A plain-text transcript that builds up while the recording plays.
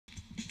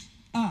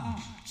Hey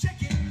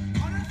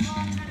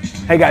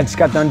guys, just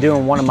got done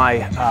doing one of my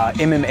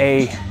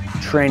MMA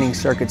training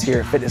circuits here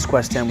at Fitness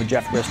Quest 10 with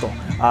Jeff Bristol.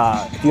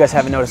 If you guys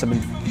haven't noticed, I've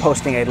been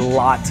posting a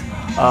lot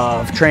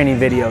of training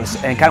videos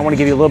and kind of want to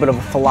give you a little bit of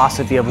a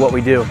philosophy of what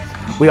we do.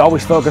 We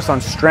always focus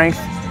on strength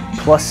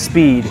plus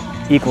speed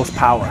equals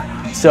power.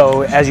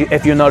 So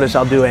if you'll notice,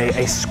 I'll do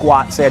a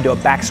squat. Say I do a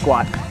back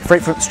squat.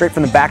 Straight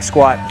from the back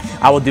squat,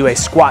 I will do a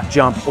squat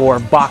jump or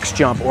box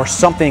jump or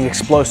something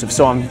explosive.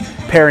 So I'm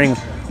pairing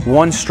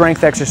one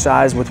strength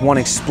exercise with one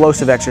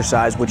explosive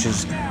exercise, which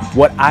is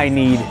what I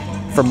need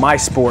for my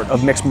sport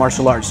of mixed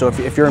martial arts. So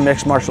if you're a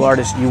mixed martial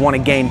artist, you want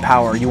to gain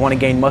power, you want to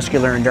gain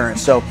muscular endurance.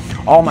 So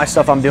all my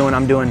stuff I'm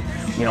doing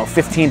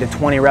 15 to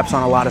 20 reps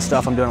on a lot of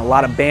stuff. I'm doing a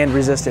lot of band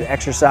resisted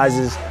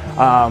exercises,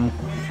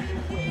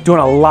 doing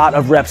a lot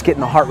of reps,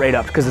 getting the heart rate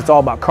up, because it's all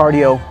about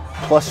cardio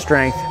plus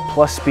strength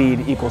plus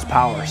speed equals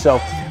power. So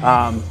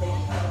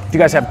if you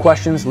guys have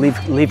questions,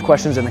 leave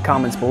questions in the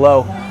comments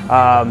below.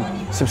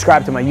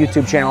 Subscribe to my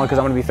YouTube channel, because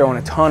I'm going to be throwing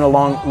a ton of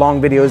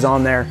long videos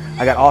on there.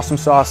 I got awesome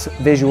sauce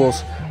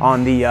visuals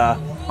on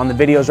the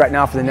videos right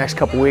now for the next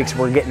couple weeks.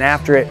 We're getting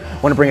after it. I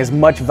want to bring as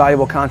much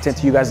valuable content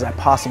to you guys as I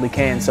possibly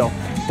can. So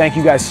thank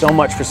you guys so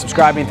much for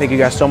subscribing. Thank you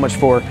guys so much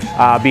for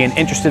being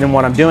interested in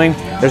what I'm doing.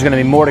 There's going to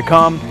be more to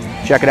come.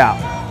 Check it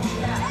out.